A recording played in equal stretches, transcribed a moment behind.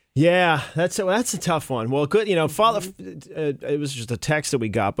Yeah, that's a tough one. Well, good. Follow. It was just a text that we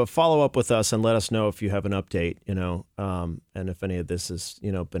got, but follow up with us and let us know if you have an update. And if any of this has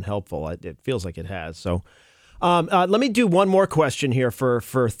been helpful. It feels like it has. So, let me do one more question here for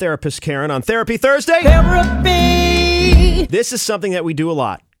therapist Karen on Therapy Thursday. Therapy. This is something that we do a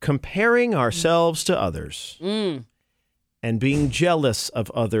lot: comparing ourselves to others and being jealous of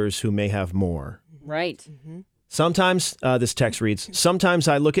others who may have more. Right. Mm-hmm. Sometimes, this text reads, sometimes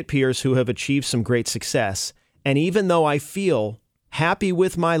I look at peers who have achieved some great success, and even though I feel happy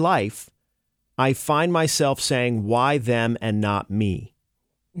with my life, I find myself saying, why them and not me?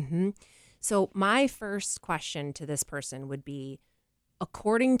 Mm-hmm. So my first question to this person would be,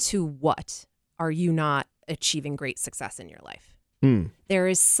 according to what are you not achieving great success in your life? There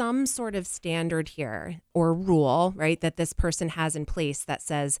is some sort of standard here or rule, right, that this person has in place that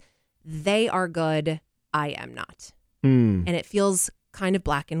says they are good, I am not. And it feels kind of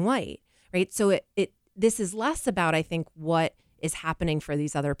black and white, right? So this is less about, I think, what is happening for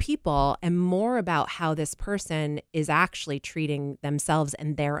these other people and more about how this person is actually treating themselves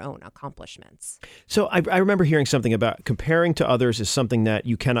and their own accomplishments. So I remember hearing something about comparing to others is something that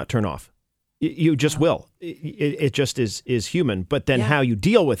you cannot turn off. You just will. It just is human. But then how you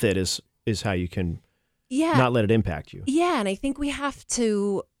deal with it is how you can not let it impact you. Yeah, and I think we have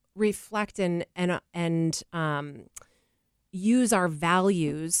to reflect and use our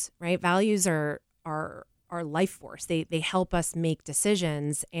values, right? Values are our life force. They help us make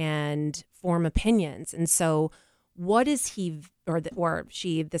decisions and form opinions. And so what is he or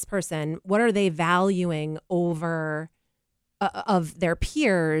she, this person, what are they valuing over of their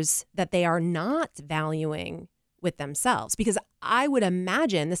peers that they are not valuing with themselves? Because I would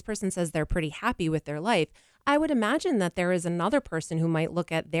imagine, this person says they're pretty happy with their life. I would imagine that there is another person who might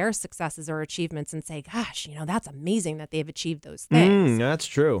look at their successes or achievements and say, gosh, that's amazing that they've achieved those things. That's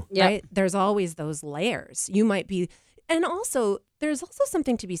true. Right? There's always those layers. You might be, and also there's also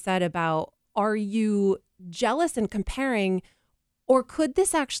something to be said about, are you jealous and comparing, or could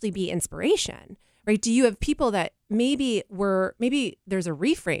this actually be inspiration? Right? Do you have people that maybe there's a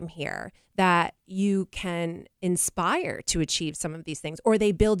reframe here that you can inspire to achieve some of these things, or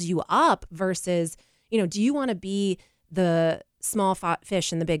they build you up versus, do you want to be the small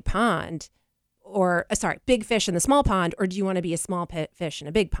fish in the big pond, or big fish in the small pond, or do you want to be a small fish in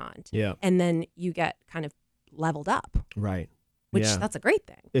a big pond? Yeah. And then you get kind of leveled up. Right. Which that's a great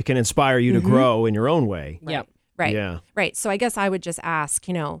thing. It can inspire you to grow in your own way. Right. Yep. Right. Yeah. Right. So I guess I would just ask,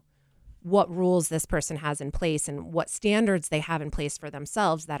 what rules this person has in place and what standards they have in place for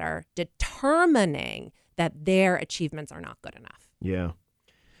themselves that are determining that their achievements are not good enough. Yeah.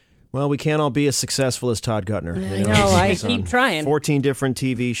 Well, we can't all be as successful as Todd Gutner. I know. I keep trying. 14 different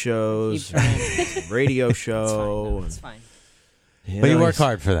TV shows, radio show. It's fine. But you work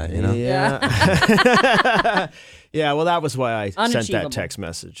hard for that, Yeah. Yeah, well, that was why I sent that text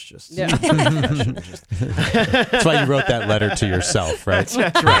message. That's why you wrote that letter to yourself, right?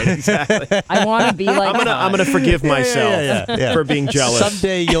 That's right, exactly. I want to be like I'm gonna forgive myself for being jealous.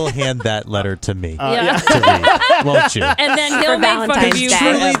 Someday you'll hand that letter to me, to read, won't you? And then he'll make fun of you.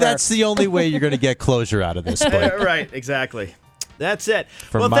 Truly, that's the only way you're going to get closure out of this book. Right, exactly. That's it.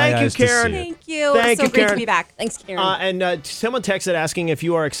 Well, thank you, Karen. Thank you. Thank so you, great Karen. to be back. Thanks, Karen. And someone texted asking if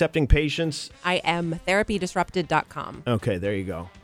you are accepting patients. I am therapydisrupted.com. Okay, there you go.